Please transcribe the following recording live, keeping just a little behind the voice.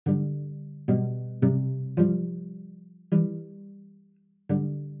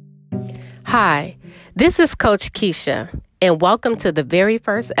Hi, this is Coach Keisha, and welcome to the very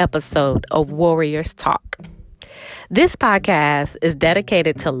first episode of Warriors Talk. This podcast is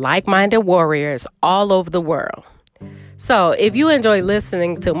dedicated to like-minded warriors all over the world. So if you enjoy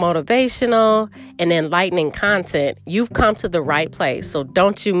listening to motivational and enlightening content, you've come to the right place, so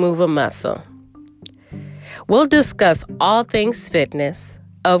don't you move a muscle. We'll discuss all things fitness,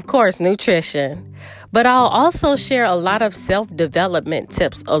 of course, nutrition, but I'll also share a lot of self-development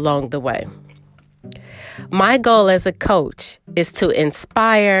tips along the way. My goal as a coach is to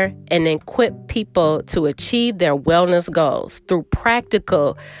inspire and equip people to achieve their wellness goals through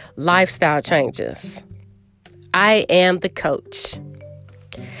practical lifestyle changes. I am the coach.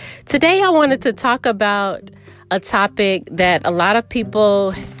 Today, I wanted to talk about a topic that a lot of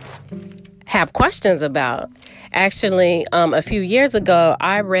people have questions about. Actually, a few years ago,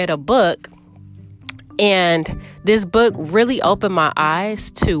 I read a book, and this book really opened my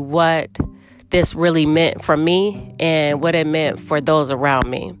eyes to what this really meant for me and what it meant for those around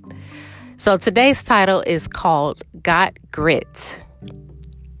me. So today's title is called Got Grit.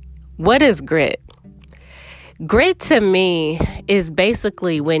 What is grit? Grit to me is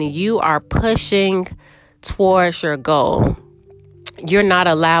basically when you are pushing towards your goal. You're not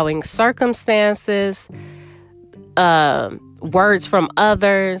allowing circumstances, words from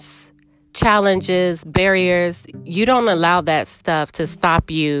others, challenges, barriers. You don't allow that stuff to stop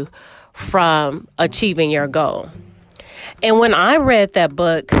you from achieving your goal. And when I read that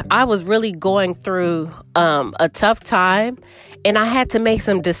book, I was really going through a tough time, and I had to make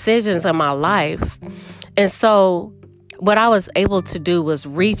some decisions in my life. And so what I was able to do was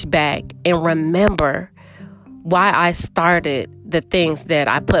reach back and remember why I started the things that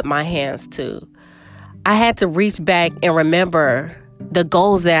I put my hands to. I had to reach back and remember the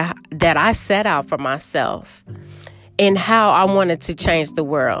goals that I set out for myself and how I wanted to change the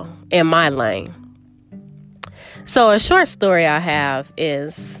world in my lane. So a short story I have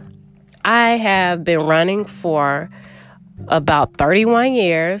is I have been running for about 31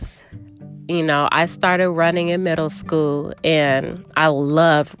 years. You know, I started running in middle school, and I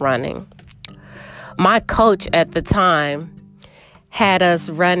loved running. My coach at the time had us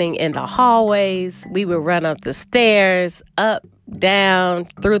running in the hallways. We would run up the stairs, up, down,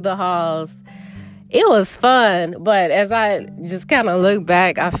 through the halls. It was fun, but as I just kind of look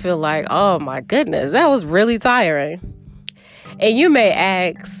back, I feel like, oh my goodness, that was really tiring. And you may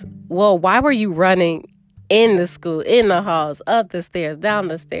ask, well, why were you running in the school, in the halls, up the stairs, down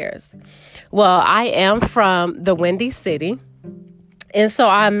the stairs? Well, I am from the Windy City. And so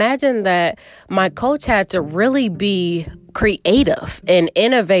I imagine that my coach had to really be creative and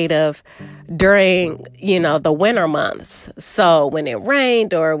innovative during, the winter months. So when it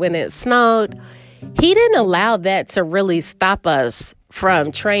rained or when it snowed, he didn't allow that to really stop us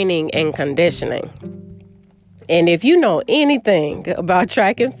from training and conditioning. And if you know anything about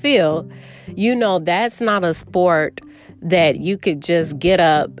track and field, you know that's not a sport that you could just get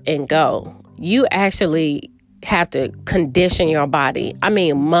up and go. You actually have to condition your body. I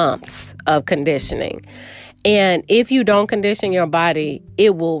mean, months of conditioning. And if you don't condition your body,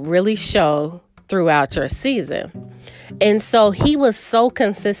 it will really show throughout your season. And so he was so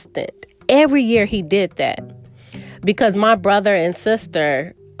consistent. Every year he did that because my brother and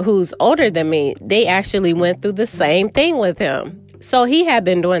sister, who's older than me, they actually went through the same thing with him. So he had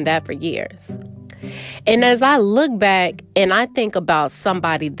been doing that for years. And as I look back and I think about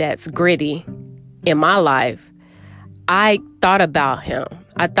somebody that's gritty in my life, I thought about him.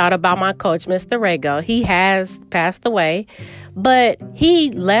 I thought about my coach, Mr. Rego. He has passed away, but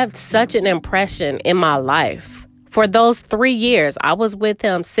he left such an impression in my life. For those 3 years, I was with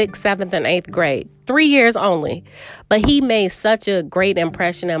him 6th, 7th, and 8th grade. 3 years only. But he made such a great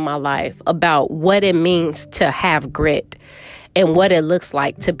impression in my life about what it means to have grit and what it looks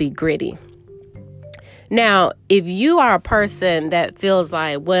like to be gritty. Now, if you are a person that feels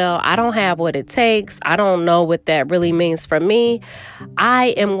like, well, I don't have what it takes, I don't know what that really means for me, I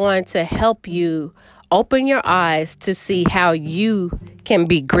am going to help you open your eyes to see how you can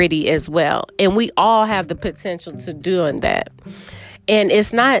be gritty as well. And we all have the potential to doing that. And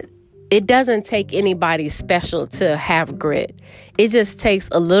it doesn't take anybody special to have grit. It just takes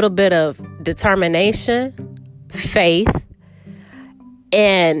a little bit of determination, faith,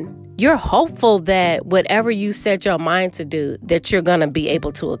 and you're hopeful that whatever you set your mind to do, that you're going to be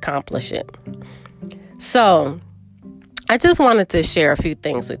able to accomplish it. So I just wanted to share a few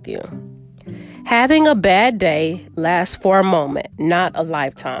things with you. Having a bad day lasts for a moment, not a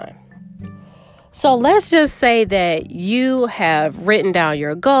lifetime. So let's just say that you have written down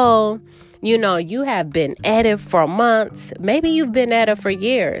your goal, You have been at it for months. Maybe you've been at it for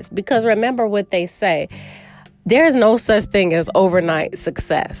years. Because remember what they say. There is no such thing as overnight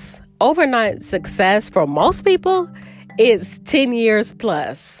success. Overnight success for most people is 10 years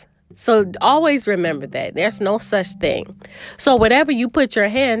plus. So always remember that. There's no such thing. So whatever you put your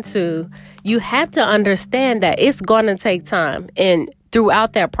hand to, you have to understand that it's going to take time. And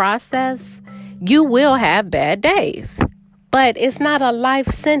throughout that process, you will have bad days. But it's not a life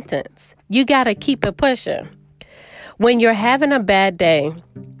sentence. You got to keep it pushing. When you're having a bad day,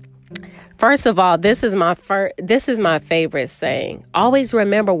 first of all, this is my favorite saying. Always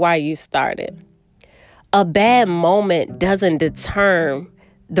remember why you started. A bad moment doesn't determine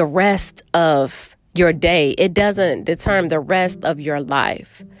the rest of your day. It doesn't determine the rest of your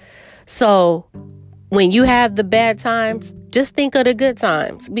life. So when you have the bad times, just think of the good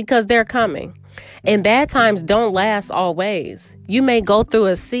times because they're coming. And bad times don't last always. You may go through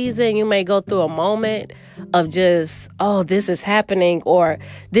a season, you may go through a moment of just, oh, this is happening, or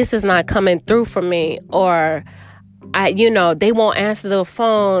this is not coming through for me, or they won't answer the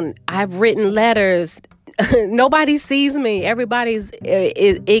phone. I've written letters. Nobody sees me. Everybody's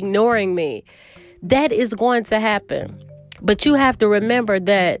ignoring me. That is going to happen. But you have to remember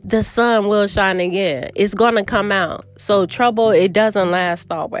that the sun will shine again. It's going to come out. So trouble, it doesn't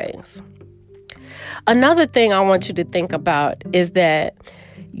last always. Another thing I want you to think about is that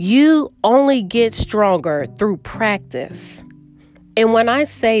you only get stronger through practice. And when I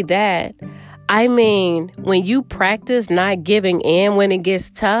say that, I mean when you practice not giving in when it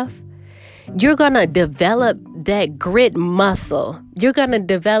gets tough, you're going to develop that grit muscle. You're going to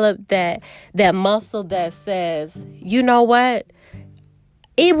develop that muscle that says, you know what?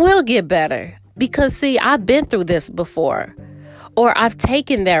 It will get better. Because, see, I've been through this before. Or I've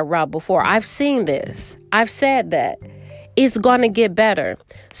taken that route before. I've seen this. I've said that. It's going to get better.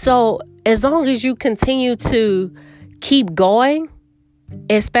 So as long as you continue to keep going,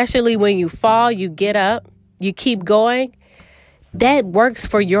 especially when you fall, you get up, you keep going, that works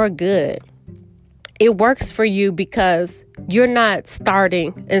for your good. It works for you because you're not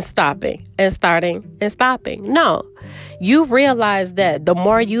starting and stopping and starting and stopping. No, you realize that the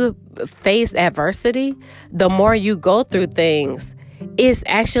more you face adversity, the more you go through things, it's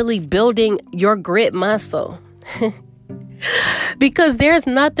actually building your grit muscle. Because there's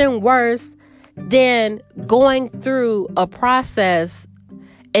nothing worse than going through a process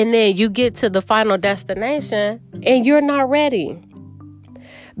and then you get to the final destination and you're not ready.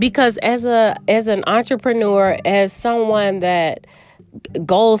 Because as an entrepreneur, as someone that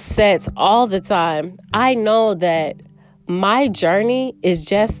goal sets all the time, I know that my journey is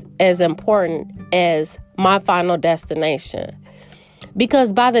just as important as my final destination.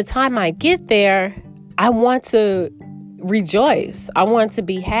 Because by the time I get there, I want to rejoice. I want to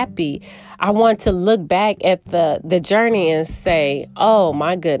be happy. I want to look back at the journey and say, oh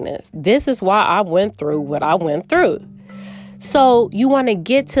my goodness, this is why I went through what I went through. So you want to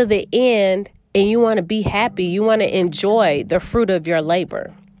get to the end and you want to be happy. You want to enjoy the fruit of your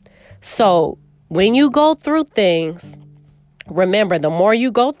labor. So when you go through things, remember, the more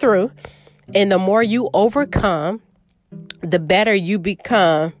you go through and the more you overcome, the better you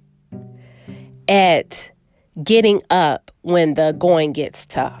become at getting up when the going gets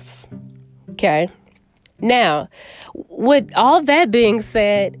tough. Okay? Now, with all that being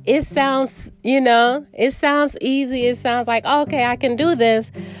said, it sounds easy. It sounds like, okay, I can do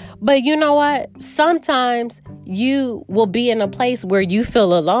this. But you know what? Sometimes you will be in a place where you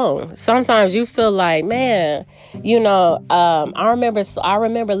feel alone. Sometimes you feel like, man, I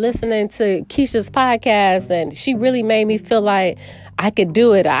remember listening to Keisha's podcast and she really made me feel like I could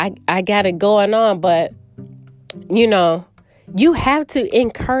do it. I got it going on. But, you have to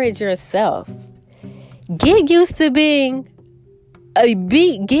encourage yourself. Get used to being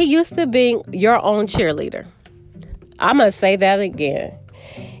your own cheerleader. I'm going to say that again.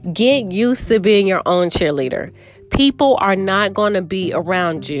 Get used to being your own cheerleader. People are not going to be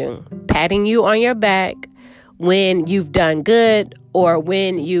around you, patting you on your back when you've done good or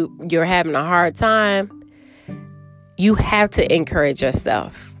when you're having a hard time. You have to encourage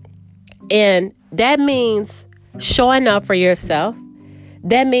yourself. And that means showing up for yourself.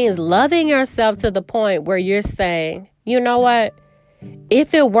 That means loving yourself to the point where you're saying, you know what?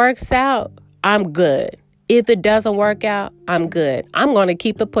 If it works out, I'm good. If it doesn't work out, I'm good. I'm going to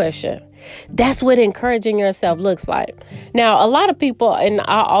keep it pushing. That's what encouraging yourself looks like. Now, a lot of people, and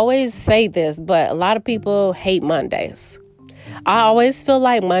I always say this, but a lot of people hate Mondays. I always feel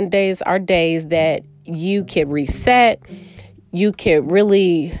like Mondays are days that you can reset. You can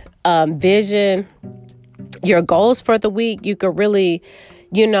really vision your goals for the week. You could really,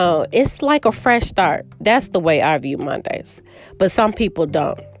 It's like a fresh start. That's the way I view Mondays. But some people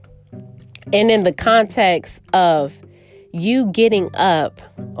don't. And in the context of you getting up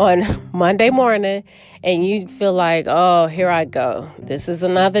on Monday morning and you feel like, oh, here I go. This is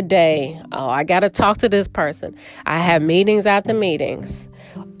another day. Oh, I got to talk to this person. I have meetings after meetings.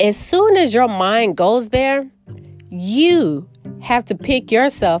 As soon as your mind goes there, you have to pick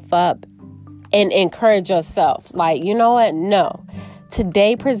yourself up and encourage yourself. Like, you know what? No.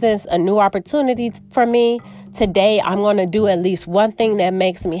 Today presents a new opportunity for me. Today, I'm going to do at least one thing that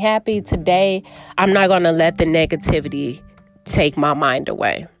makes me happy. Today, I'm not going to let the negativity take my mind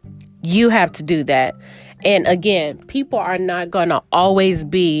away. You have to do that. And again, people are not going to always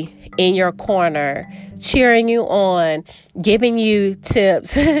be in your corner, cheering you on, giving you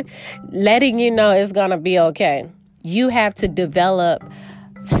tips, letting you know it's going to be okay. You have to develop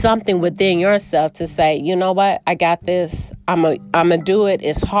something within yourself to say, you know what, I got this. I'm a do it.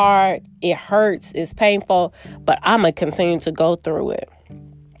 It's hard. It hurts. It's painful, but I'm going to continue to go through it.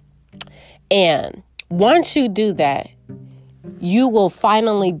 And once you do that, you will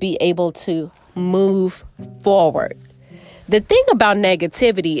finally be able to move forward. The thing about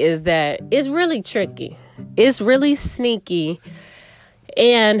negativity is that it's really tricky. It's really sneaky.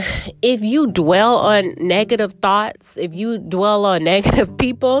 And if you dwell on negative thoughts, if you dwell on negative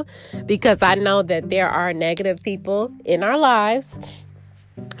people, because I know that there are negative people in our lives,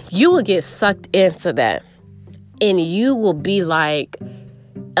 you will get sucked into that. And you will be like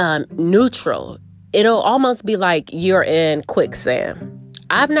neutral. It'll almost be like you're in quicksand.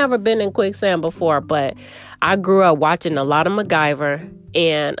 I've never been in quicksand before, but I grew up watching a lot of MacGyver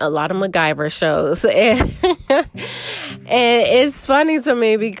and a lot of MacGyver shows. And it's funny to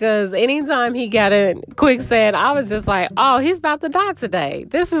me because anytime he got in quicksand, I was just like, oh, he's about to die today.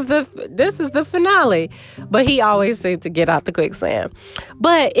 This is the finale. But he always seemed to get out the quicksand.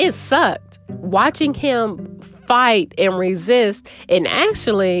 But it sucked watching him fight and resist. And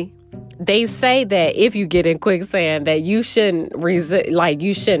actually, they say that if you get in quicksand that you shouldn't resist, like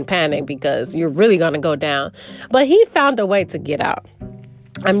you shouldn't panic because you're really going to go down. But he found a way to get out.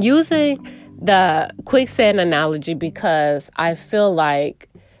 I'm using the quicksand analogy because I feel like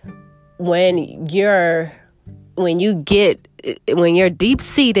when you're deep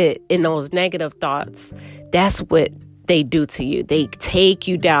seated in those negative thoughts, that's what they do to you. They take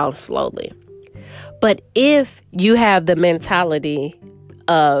you down slowly. But if you have the mentality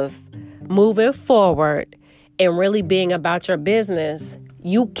of moving forward and really being about your business,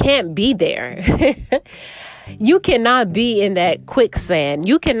 you can't be there. You cannot be in that quicksand.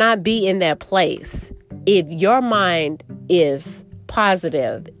 You cannot be in that place if your mind is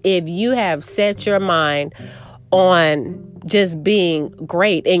positive. If you have set your mind on just being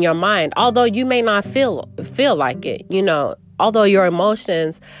great in your mind, although you may not feel like it, although your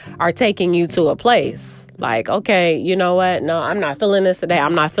emotions are taking you to a place like, okay, you know what? No, I'm not feeling this today.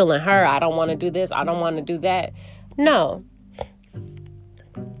 I'm not feeling her. I don't want to do this. I don't want to do that. No.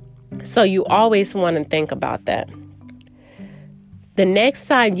 So you always want to think about that. The next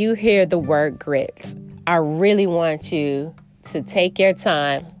time you hear the word grit, I really want you to take your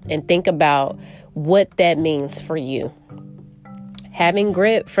time and think about what that means for you. Having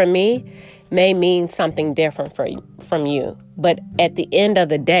grit for me may mean something different from you. But at the end of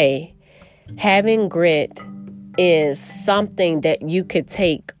the day, having grit is something that you could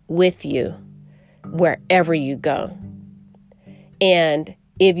take with you wherever you go. And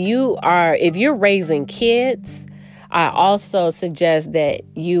if you're raising kids, I also suggest that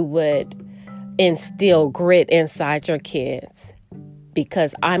you would instill grit inside your kids,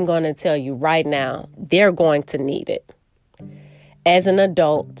 because I'm going to tell you right now, they're going to need it. As an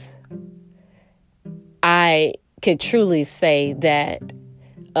adult, I could truly say that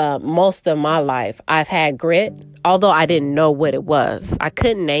most of my life I've had grit, although I didn't know what it was. I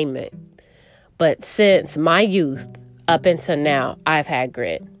couldn't name it. But since my youth up until now, I've had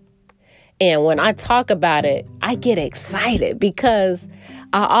grit. And when I talk about it, I get excited because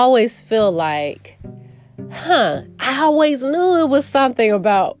I always feel like, I always knew it was something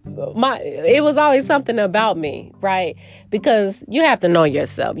about it was always something about me, right? Because you have to know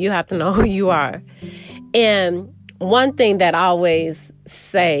yourself. You have to know who you are. And one thing that I always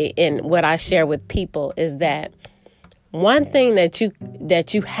say in what I share with people is that one thing that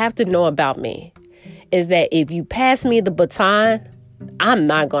you have to know about me is that if you pass me the baton, I'm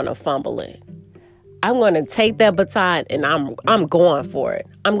not going to fumble it. I'm going to take that baton and I'm going for it.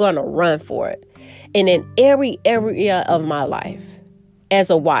 I'm going to run for it. And in every area of my life, as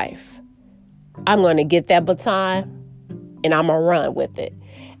a wife, I'm going to get that baton and I'm going to run with it.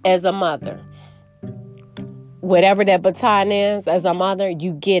 As a mother, whatever that baton is as a mother,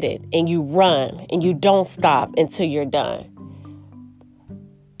 you get it and you run and you don't stop until you're done.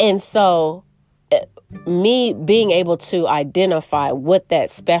 And so me being able to identify what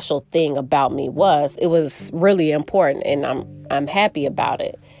that special thing about me was, it was really important, and I'm happy about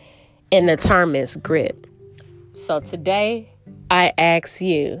it. And the term is grit. So today I ask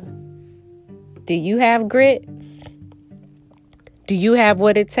you, do you have grit? Do you have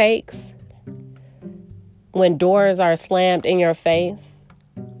what it takes when doors are slammed in your face?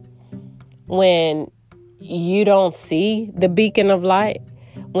 When you don't see the beacon of light?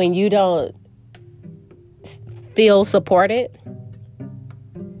 When you don't feel supported?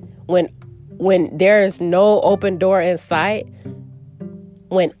 When there's no open door in sight?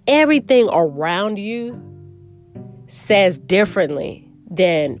 When everything around you says differently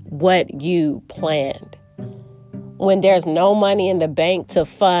than what you planned? When there's no money in the bank to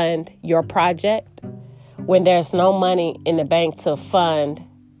fund your project? When there's no money in the bank to fund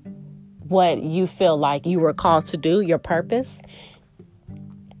what you feel like you were called to do, your purpose?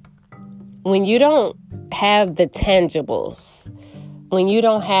 When you don't have the tangibles, when you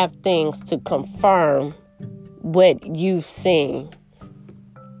don't have things to confirm what you've seen,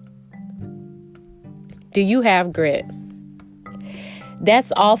 do you have grit?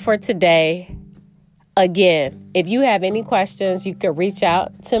 That's all for today. Again, if you have any questions, you can reach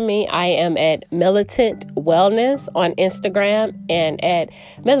out to me. I am at Militant Wellness on Instagram and at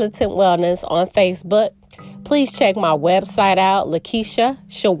Militant Wellness on Facebook. Please check my website out,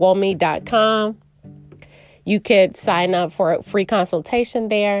 LakeishaShawomi.com. You could sign up for a free consultation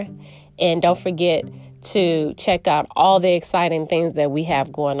there. And don't forget to check out all the exciting things that we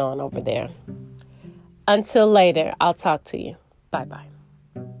have going on over there. Until later, I'll talk to you. Bye-bye.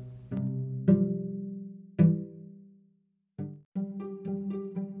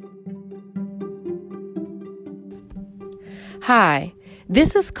 Hi,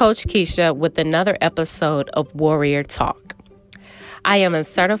 this is Coach Keisha with another episode of Warrior Talk. I am a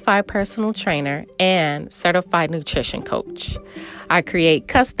certified personal trainer and certified nutrition coach. I create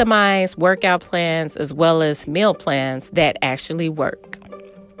customized workout plans as well as meal plans that actually work.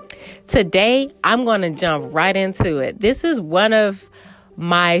 Today, I'm going to jump right into it. This is one of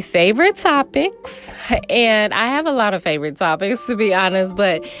my favorite topics, and I have a lot of favorite topics, to be honest,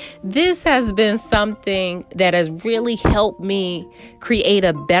 but this has been something that has really helped me create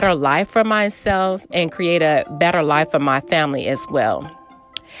a better life for myself and create a better life for my family as well.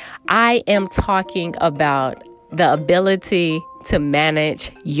 I am talking about the ability to manage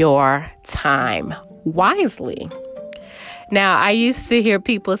your time wisely. Now, I used to hear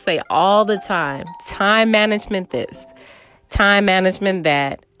people say all the time, time management this, time management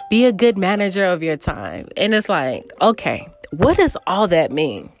that, be a good manager of your time. And it's like, okay, what does all that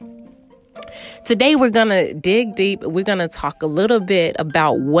mean? Today, we're going to dig deep. We're going to talk a little bit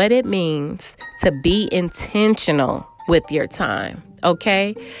about what it means to be intentional with your time,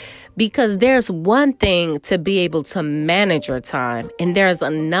 okay? Because there's one thing to be able to manage your time, and there's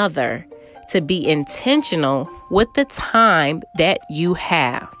another to be intentional with the time that you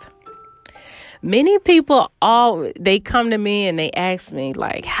have. Many people, they come to me and they ask me,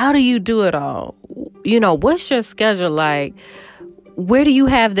 like, how do you do it all? You know, what's your schedule like? Where do you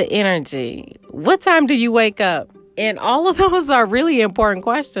have the energy? What time do you wake up? And all of those are really important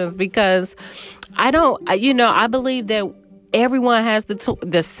questions because I believe that everyone has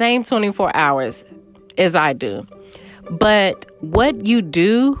the same 24 hours as I do. But what you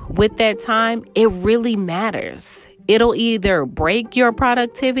do with that time, it really matters. It'll either break your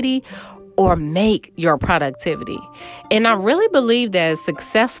productivity or make your productivity. And I really believe that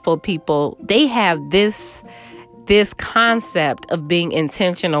successful people, they have this concept of being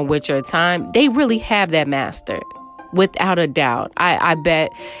intentional with your time. They really have that mastered. Without a doubt. I bet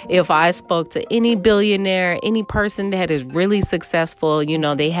if I spoke to any billionaire, any person that is really successful, you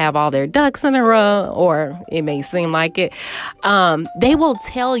know, they have all their ducks in a row, or it may seem like it, they will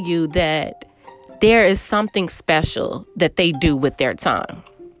tell you that there is something special that they do with their time.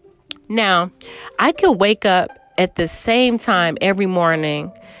 Now, I could wake up at the same time every morning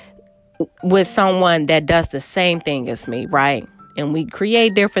with someone that does the same thing as me, right? And we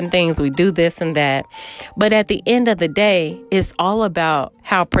create different things. We do this and that. But at the end of the day, it's all about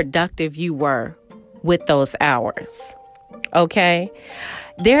how productive you were with those hours. Okay?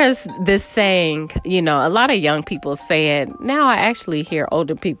 There's this saying, you know, a lot of young people say it. Now I actually hear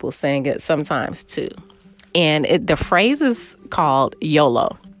older people saying it sometimes too. And the phrase is called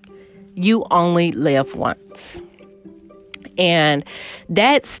YOLO. You only live once. And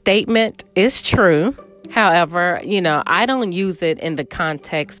that statement is true. However, I don't use it in the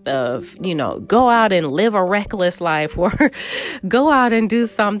context of, go out and live a reckless life or go out and do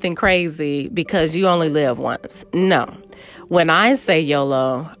something crazy because you only live once. No. When I say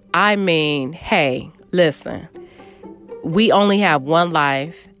YOLO, I mean, hey, listen, we only have one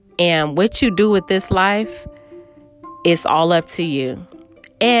life, and what you do with this life, it's all up to you.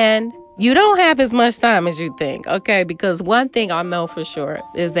 And you don't have as much time as you think, okay? Because one thing I know for sure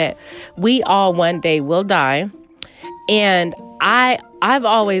is that we all one day will die. And I've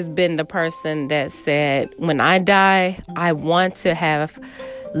always been the person that said, when I die, I want to have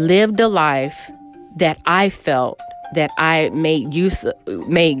lived a life that I felt that I made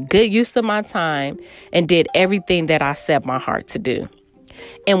good use of my time and did everything that I set my heart to do.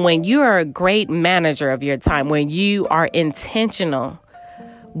 And when you are a great manager of your time, when you are intentional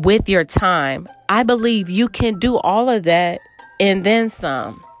with your time, I believe you can do all of that and then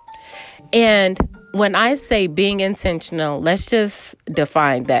some. And when I say being intentional, let's just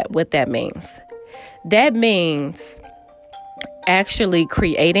define what that means. That means actually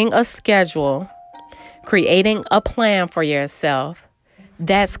creating a schedule, creating a plan for yourself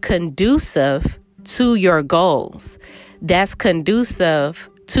that's conducive to your goals, that's conducive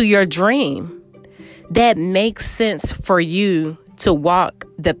to your dream, that makes sense for you to walk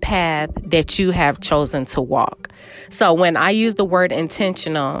the path that you have chosen to walk. So when I use the word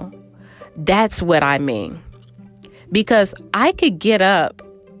intentional, that's what I mean. Because I could get up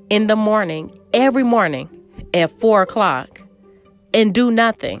in the morning, every morning at 4:00 and do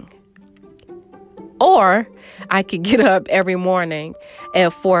nothing. Or I could get up every morning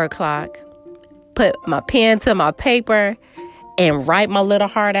at 4:00, put my pen to my paper and write my little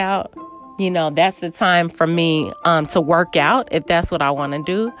heart out. That's the time for me to work out if that's what I want to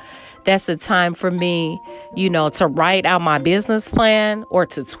do. That's the time for me, to write out my business plan or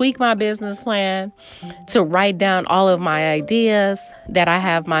to tweak my business plan, to write down all of my ideas that I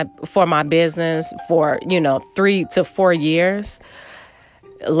have for my business for, 3 to 4 years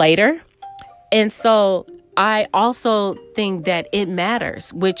later. And so I also think that it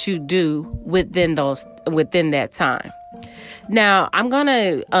matters what you do within that time. Now, I'm going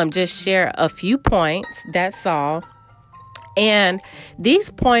to just share a few points. That's all. And these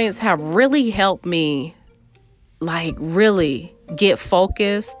points have really helped me, really get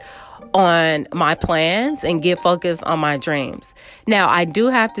focused on my plans and get focused on my dreams. Now, I do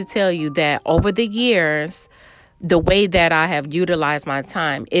have to tell you that over the years, the way that I have utilized my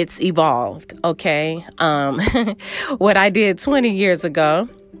time, it's evolved, okay? What I did 20 years ago,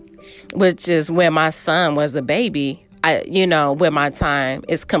 which is when my son was a baby, with my time,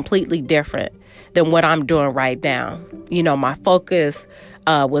 is completely different than what I'm doing right now. My focus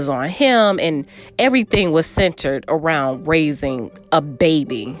was on him, and everything was centered around raising a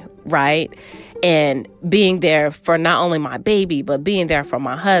baby, right? And being there for not only my baby, but being there for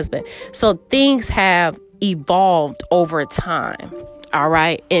my husband. So things have evolved over time. All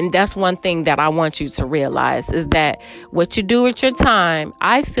right. And that's one thing that I want you to realize is that what you do with your time,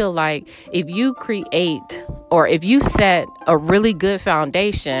 I feel like if you create or if you set a really good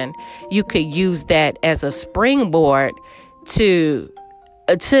foundation, you could use that as a springboard to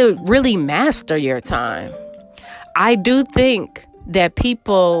really master your time. I do think that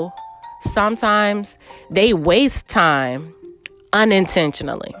people sometimes they waste time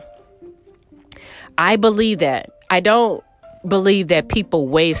unintentionally. I believe that. I don't believe that people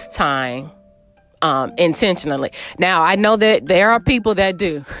waste time intentionally. Now, I know that there are people that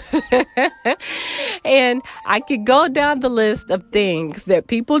do. And I could go down the list of things that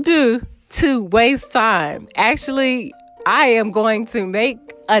people do to waste time. Actually, I am going to make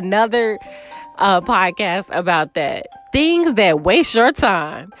another podcast about that. Things that waste your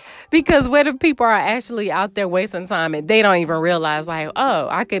time. Because what if people are actually out there wasting time and they don't even realize,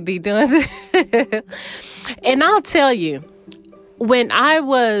 I could be doing this. And I'll tell you, when I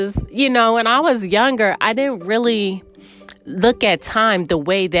was younger, I didn't really look at time the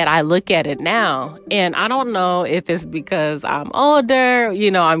way that I look at it now. And I don't know if it's because I'm older,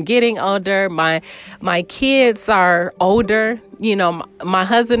 I'm getting older. My kids are older. My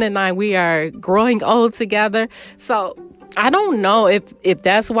husband and I, we are growing old together. So I don't know if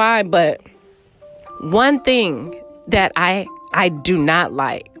that's why, but one thing that I do not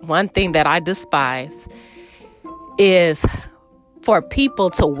like, one thing that I despise is for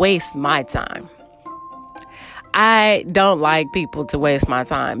people to waste my time. I don't like people to waste my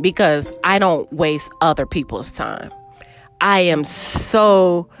time because I don't waste other people's time. I am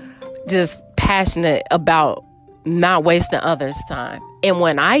so just passionate about not wasting others' time. And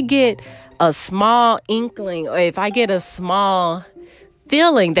when I get a small inkling or if I get a small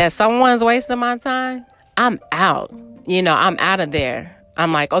feeling that someone's wasting my time, I'm out. I'm out of there.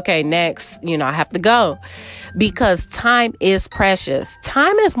 I'm like, okay, next, I have to go, because time is precious.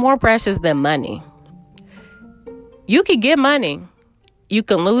 Time is more precious than money. You can get money. You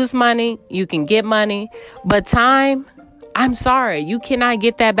can lose money. You can get money. But time, I'm sorry, you cannot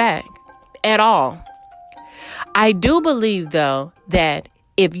get that back at all. I do believe, though, that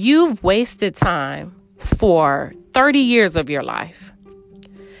if you've wasted time for 30 years of your life,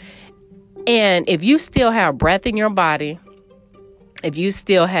 and if you still have breath in your body, if you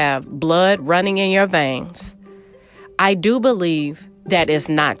still have blood running in your veins, I do believe that it's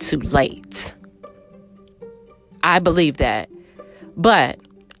not too late. I believe that. But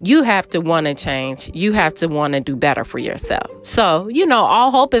you have to want to change. You have to want to do better for yourself. So,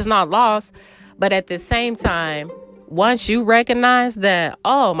 all hope is not lost. But at the same time, once you recognize that,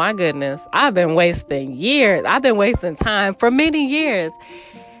 oh my goodness, I've been wasting years. I've been wasting time for many years.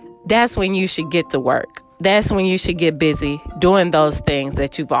 That's when you should get to work. That's when you should get busy doing those things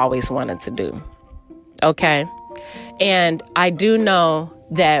that you've always wanted to do. Okay? And I do know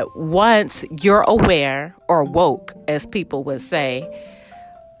that once you're aware, or woke, as people would say,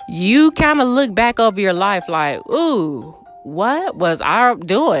 you kind of look back over your life like, ooh, what was I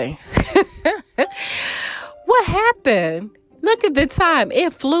doing? What happened? Look at the time.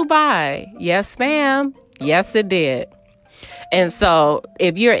 It flew by. Yes, ma'am. Yes, it did. And so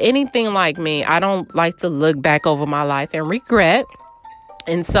if you're anything like me, I don't like to look back over my life and regret.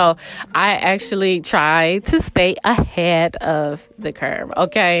 And so I actually try to stay ahead of the curve.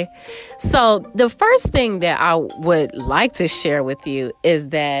 Okay. So the first thing that I would like to share with you is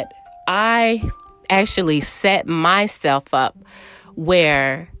that I actually set myself up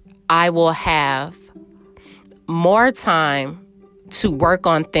where I will have more time to work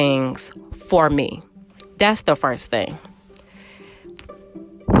on things for me. That's the first thing.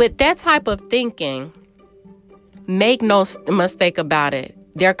 With that type of thinking, make no mistake about it,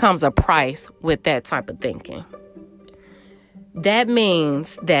 there comes a price with that type of thinking. That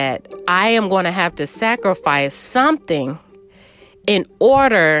means that I am going to have to sacrifice something in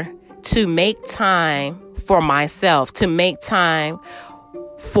order to make time for myself, to make time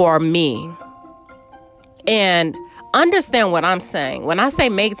for me. And understand what I'm saying. When I say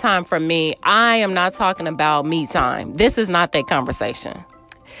make time for me, I am not talking about me time. This is not that conversation.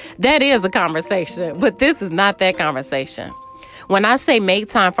 That is a conversation, but this is not that conversation. When I say make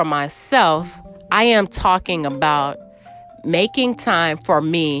time for myself, I am talking about making time for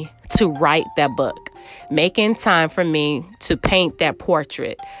me to write that book, making time for me to paint that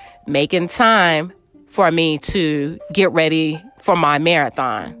portrait, making time for me to get ready for my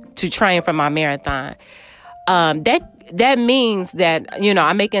marathon, to train for my marathon. That means that,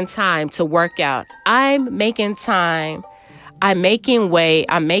 I'm making time to work out. I'm making time. I'm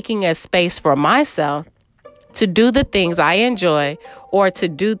making a space for myself to do the things I enjoy, or to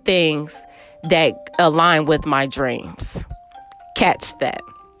do things that align with my dreams. Catch that.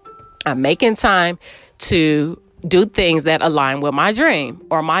 I'm making time to do things that align with my dream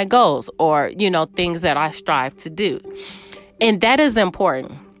or my goals, or, things that I strive to do. And that is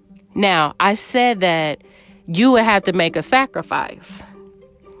important. Now, I said that you would have to make a sacrifice.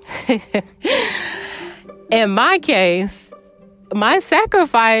 In my case, my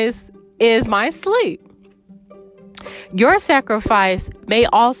sacrifice is my sleep. Your sacrifice may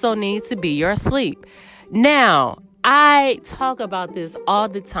also need to be your sleep. Now, I talk about this all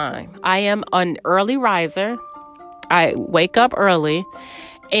the time. I am an early riser. I wake up early.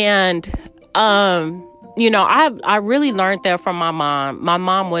 And, I really learned that from my mom. My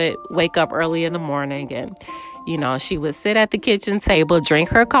mom would wake up early in the morning, and, she would sit at the kitchen table, drink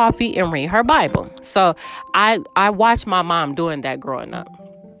her coffee, and read her Bible. So I watched my mom doing that growing up.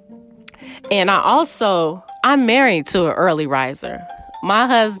 And I'm married to an early riser. My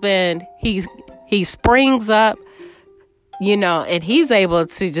husband, he springs up, and he's able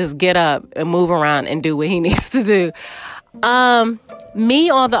to just get up and move around and do what he needs to do. Me,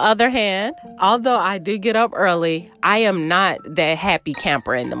 on the other hand, although I do get up early, I am not that happy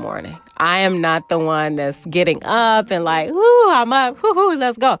camper in the morning. I am not the one that's getting up and like, whoo, I'm up, whoo,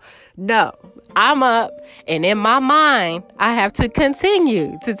 let's go. No, I'm up, and in my mind, I have to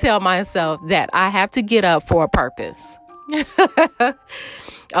continue to tell myself that I have to get up for a purpose.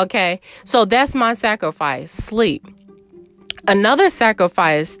 Okay, so that's my sacrifice, sleep. Another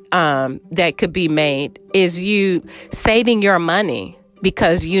sacrifice that could be made is you saving your money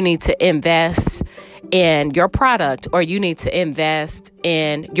because you need to invest in your product, or you need to invest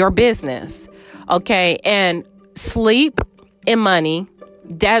in your business. Okay, and sleep and money,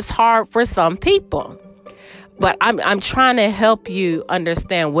 that's hard for some people. But I'm trying to help you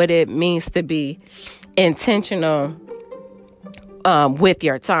understand what it means to be intentional with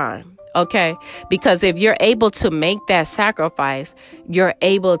your time. Okay? Because if you're able to make that sacrifice, you're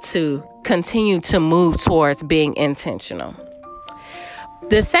able to continue to move towards being intentional.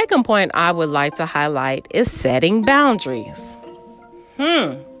 The second point I would like to highlight is setting boundaries.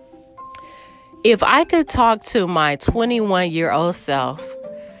 If I could talk to my 21-year-old self,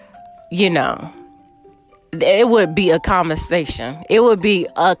 it would be a conversation. It would be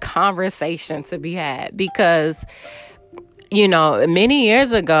a conversation to be had because, many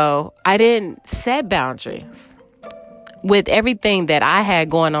years ago, I didn't set boundaries. With everything that I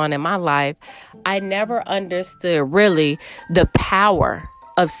had going on in my life, I never understood really the power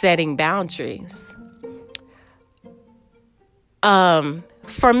of setting boundaries.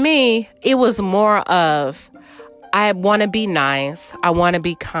 For me, it was more of, I want to be nice. I want to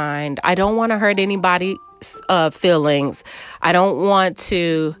be kind. I don't want to hurt anybody's feelings. I don't want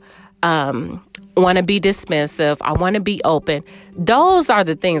to be dismissive. I want to be open. Those are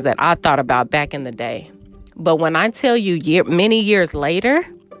the things that I thought about back in the day. But when I tell you many years later,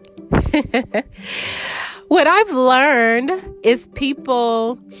 what I've learned is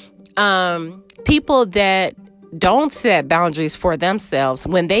people that don't set boundaries for themselves,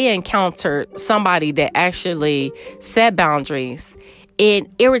 when they encounter somebody that actually set boundaries, it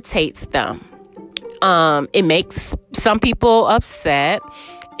irritates them. It makes some people upset.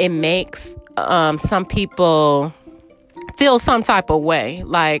 It makes some people feel some type of way,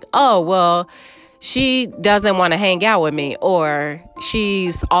 like, oh, well, she doesn't want to hang out with me, or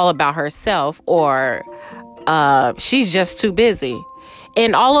she's all about herself, or she's just too busy.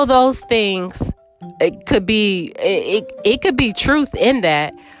 And all of those things, it could be truth in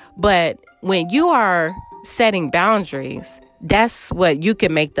that. But when you are setting boundaries, that's what you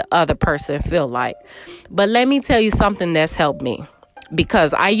can make the other person feel like. But let me tell you something that's helped me,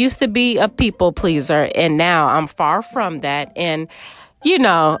 because I used to be a people pleaser, and now I'm far from that. And,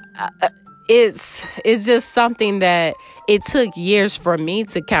 it's just something that it took years for me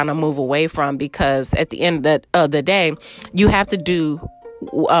to kind of move away from, because at the end of the day, you have to do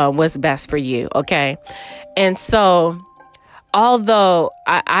what's best for you. Okay. And so although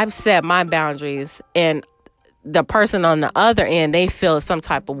I've set my boundaries and the person on the other end, they feel some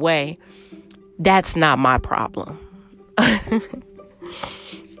type of way, that's not my problem.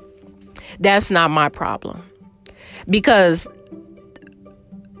 That's not my problem. Because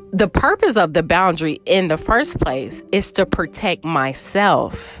the purpose of the boundary in the first place is to protect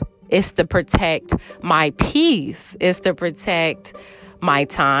myself. It's to protect my peace. It's to protect my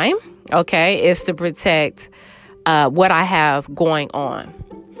time. Okay. It's to protect what I have going on.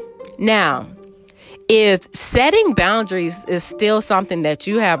 Now, if setting boundaries is still something that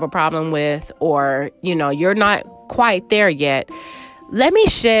you have a problem with, or, you're not quite there yet, let me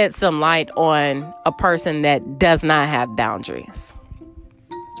shed some light on a person that does not have boundaries.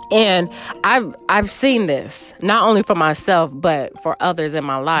 And I've seen this not only for myself, but for others in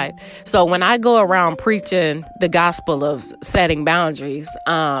my life. So when I go around preaching the gospel of setting boundaries,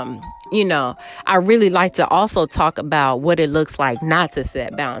 I really like to also talk about what it looks like not to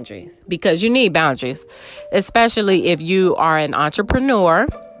set boundaries, because you need boundaries, especially if you are an entrepreneur,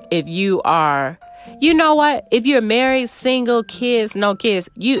 if you are, if you're married, single, kids, no kids,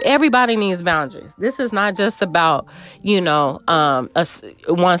 everybody needs boundaries. This is not just about,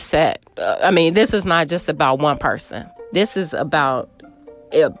 one set. This is not just about one person. This is about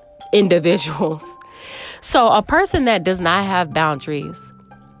individuals. So a person that does not have boundaries,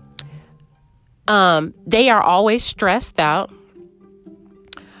 they are always stressed out.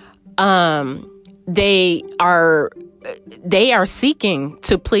 They are seeking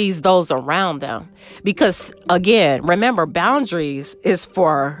to please those around them, because again, remember, boundaries is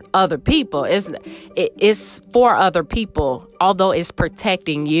for other people. It's for other people. Although it's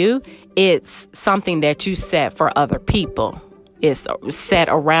protecting you, it's something that you set for other people. It's set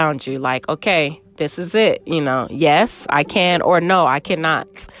around you, like, okay, this is it. Yes, I can, or no, I cannot.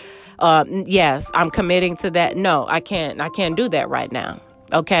 Yes, I'm committing to that. No, I can't do that right now.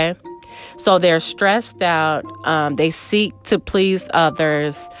 Okay. So they're stressed out. They seek to please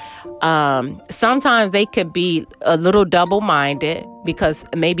others. Sometimes they could be a little double-minded, because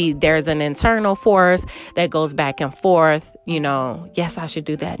maybe there's an internal force that goes back and forth. Yes, I should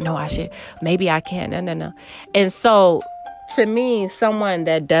do that. No, I should. Maybe I can't. No. And so to me, someone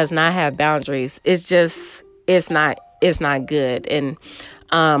that does not have boundaries, it's not good. And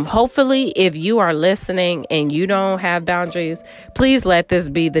hopefully, if you are listening and you don't have boundaries, please let this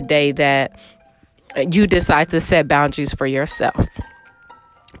be the day that you decide to set boundaries for yourself.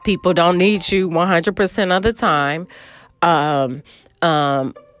 People don't need you 100% of the time.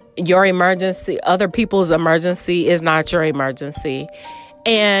 your emergency, other people's emergency is not your emergency.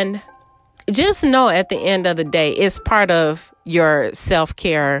 And just know at the end of the day, it's part of your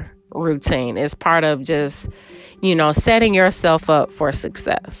self-care routine. It's part of just, setting yourself up for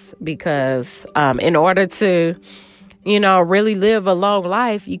success. Because in order to, really live a long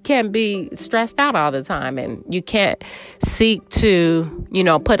life, you can't be stressed out all the time. And you can't seek to,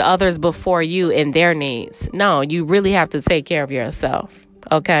 put others before you and their needs. No, you really have to take care of yourself.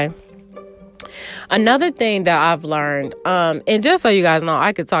 Okay. Another thing that I've learned, and just so you guys know,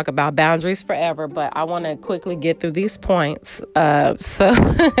 I could talk about boundaries forever, but I want to quickly get through these points.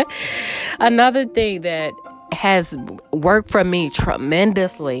 So another thing that has worked for me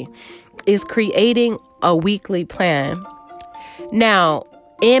tremendously is creating a weekly plan. Now,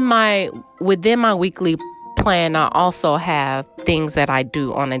 within my weekly plan, I also have things that I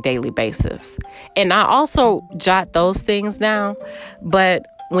do on a daily basis. And I also jot those things down. But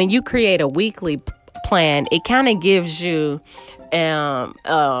when you create a weekly plan, it kind of gives you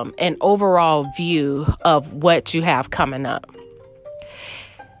an overall view of what you have coming up.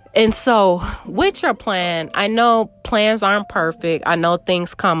 And so with your plan, I know plans aren't perfect. I know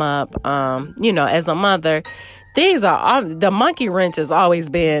things come up. As a mother, the monkey wrench has always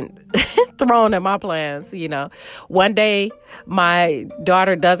been thrown at my plans. One day my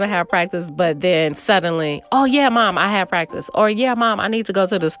daughter doesn't have practice, but then suddenly, oh yeah, mom, I have practice. Or yeah, mom, I need to go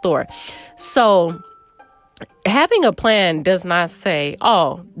to the store. So having a plan does not say,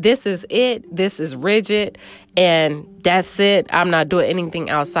 oh, this is it, this is rigid, and that's it. I'm not doing anything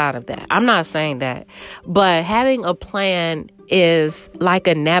outside of that. I'm not saying that. But having a plan is like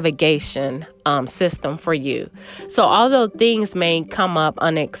a navigation system for you. So although things may come up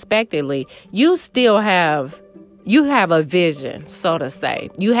unexpectedly, you have a vision, so to say.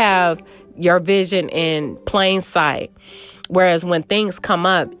 You have your vision in plain sight. Whereas when things come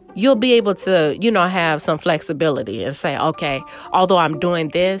up, you'll be able to, have some flexibility and say, okay, although I'm doing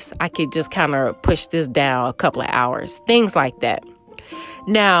this, I could just kind of push this down a couple of hours, things like that.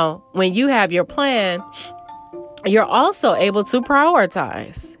 Now, when you have your plan, you're also able to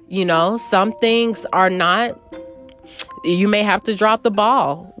prioritize. Some things are not, you may have to drop the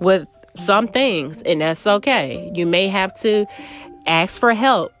ball with some things, and that's okay. You may have to ask for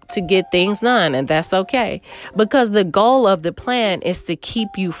help to get things done, and that's okay. Because the goal of the plan is to keep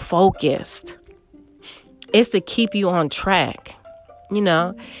you focused. It's to keep you on track.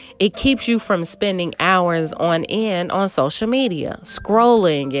 It keeps you from spending hours on end on social media,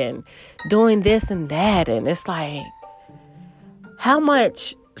 scrolling and doing this and that. And it's like, how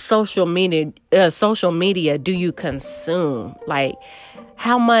much social media do you consume? Like,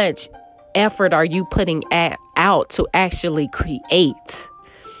 how much effort are you putting out to actually create?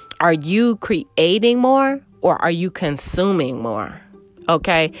 Are you creating more or are you consuming more?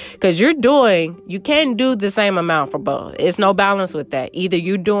 Okay, because you can't do the same amount for both. It's no balance with that. Either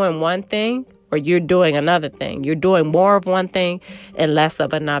you're doing one thing or you're doing another thing. You're doing more of one thing and less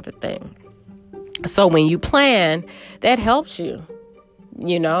of another thing. So when you plan, that helps you.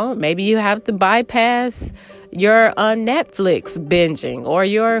 Maybe you have to bypass your Netflix binging or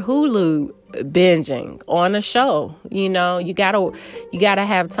your Hulu binging on a show. You gotta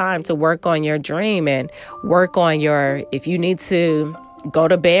have time to work on your dream and work on if you need to go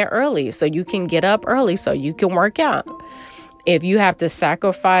to bed early so you can get up early so you can work out. If you have to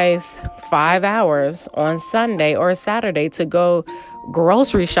sacrifice 5 hours on Sunday or Saturday to go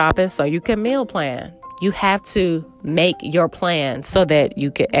grocery shopping so you can meal plan, you have to make your plan so that you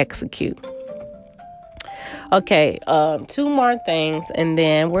can execute. Okay, 2 more things and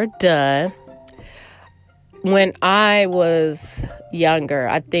then we're done. When I was younger,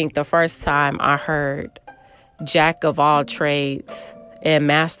 I think the first time I heard jack of all trades and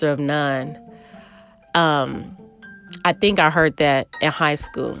master of none, I think I heard that in high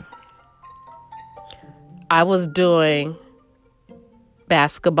school. I was doing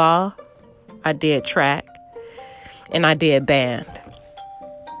basketball, I did track, and I did band.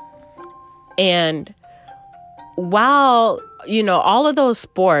 And while, all of those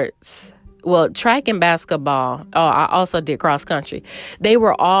sports, track and basketball, I also did cross country. They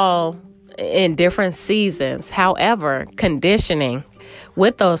were all in different seasons. However, conditioning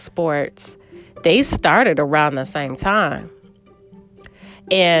with those sports, they started around the same time.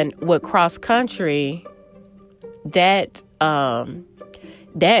 And with cross country, that kind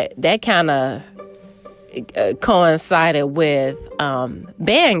of coincided with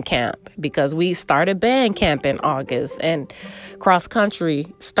band camp, because we started band camp in August and cross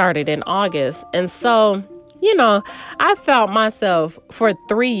country started in August. And so I felt myself for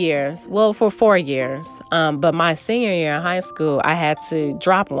 3 years, well, for 4 years. But my senior year in high school, I had to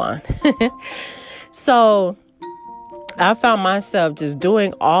drop one. So I found myself just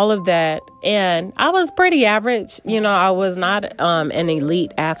doing all of that. And I was pretty average. I was not an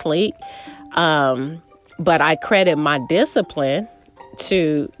elite athlete. But I credit my discipline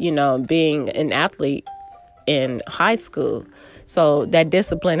to, being an athlete in high school. So that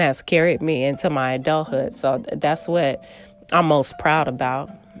discipline has carried me into my adulthood. So that's what I'm most proud about.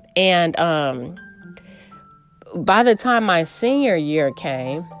 And by the time my senior year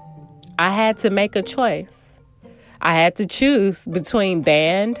came, I had to make a choice. I had to choose between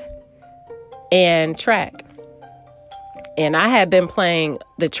band and track. And I had been playing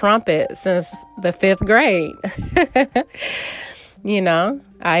the trumpet since the 5th grade.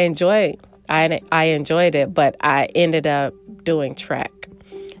 I enjoyed it, but I ended up doing track.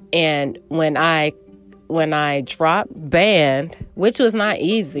 And when I dropped band, which was not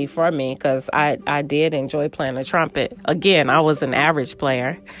easy for me because I did enjoy playing the trumpet. Again, I was an average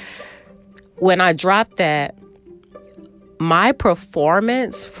player. When I dropped that, my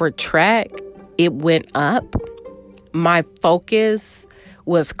performance for track, it went up. My focus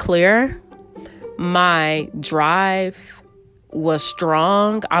was clear. My drive was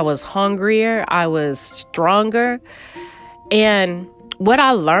strong. I was hungrier. I was stronger. And what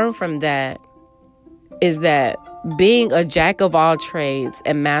I learned from that is that being a jack of all trades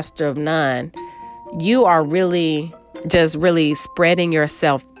and master of none, you are really spreading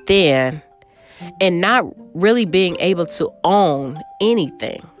yourself thin and not really being able to own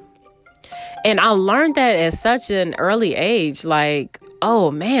anything. And I learned that at such an early age, like, oh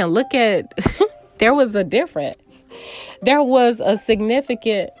man, look at, there was a difference. There was a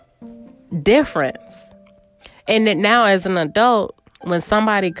significant difference. And that now as an adult, when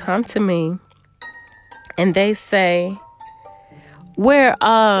somebody come to me and they say,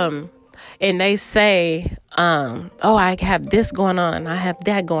 oh, I have this going on and I have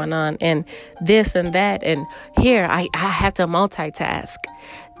that going on and this and that. And here I have to multitask.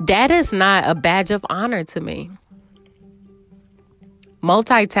 That is not a badge of honor to me.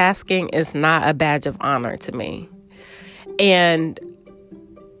 Multitasking is not a badge of honor to me. And,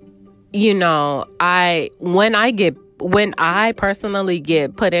 when I personally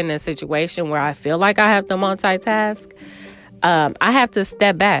get put in a situation where I feel like I have to multitask, I have to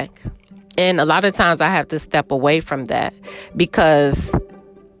step back. And a lot of times I have to step away from that because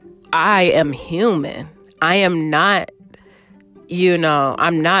I am human. I am not,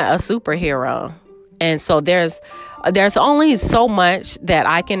 I'm not a superhero. And so there's only so much that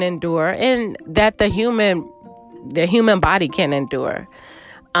I can endure and that the human body can endure.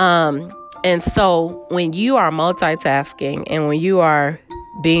 And so when you are multitasking and when you are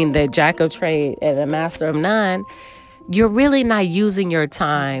being the jack of trade and the master of none, you're really not using your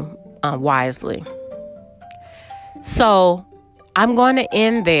time wisely. So I'm going to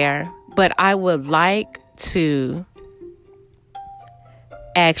end there, but I would like to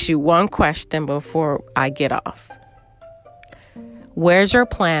ask you one question before I get off. Where's your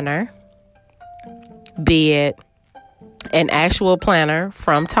planner? Be it an actual planner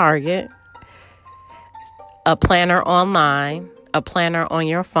from Target, a planner online, a planner on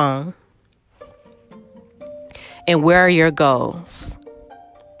your phone, and where are your goals?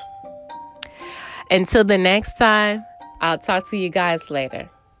 Until the next time, I'll talk to you guys later.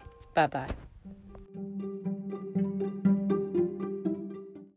 Bye-bye.